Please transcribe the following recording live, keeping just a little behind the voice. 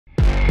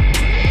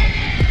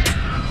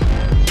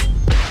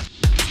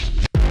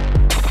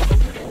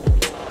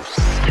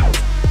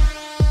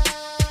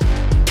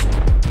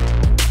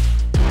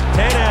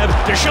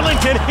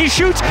he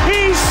shoots,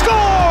 he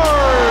scores!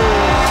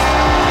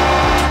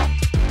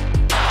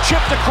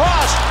 Chipped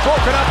across,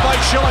 broken up by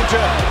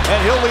Kylington, and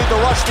he'll lead the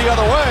rush the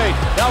other way.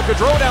 Now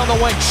Gaudreau down the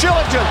wing,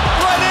 Kylington,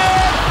 right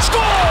in,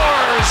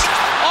 scores!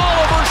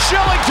 Oliver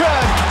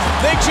Kylington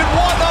makes it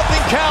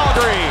 1-0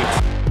 Calgary.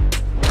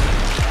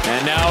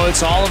 And now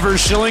it's Oliver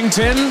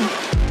Kylington.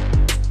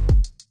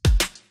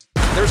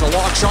 There's a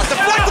long shot,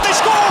 deflected, they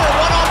score!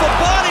 One off the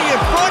body in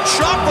front,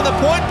 shot from the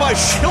point by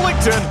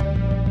Kylington.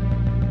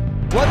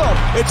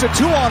 It's a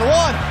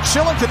 2-on-1.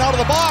 Kylington out of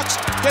the box,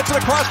 gets it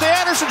across to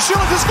Anderson.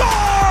 Kylington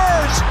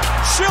scores!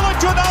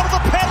 Kylington out of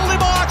the penalty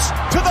box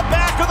to the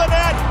back of the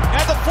net,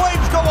 and the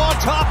Flames go on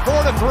top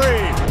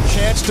 4-3.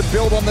 Chance to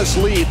build on this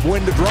lead.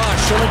 Win to draw.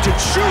 Kylington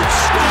shoots,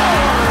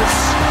 scores!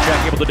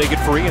 Jack able to dig it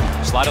free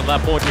and slide on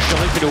that point to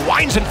Kylington, who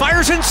winds and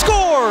fires and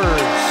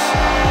scores!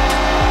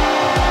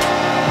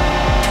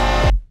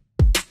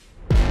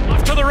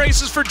 To the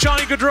races for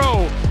Johnny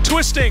Gaudreau,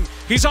 twisting,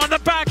 he's on the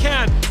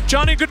backhand,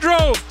 Johnny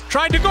Gaudreau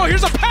trying to go,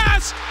 here's a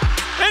pass,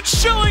 and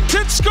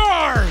Kylington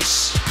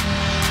scores!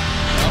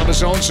 Out of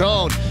his own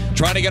zone,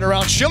 trying to get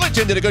around.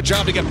 Kylington did a good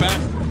job to get back.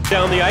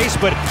 Down the ice,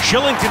 but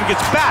Kylington gets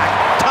back,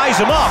 ties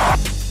him up.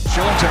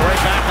 Kylington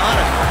right back on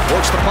it,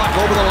 works the puck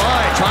over the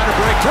line, trying to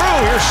break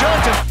through, here's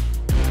Kylington.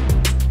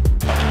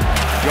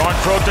 Bjorn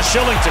Crow to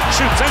Kylington,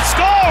 shoots and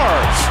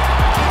scores!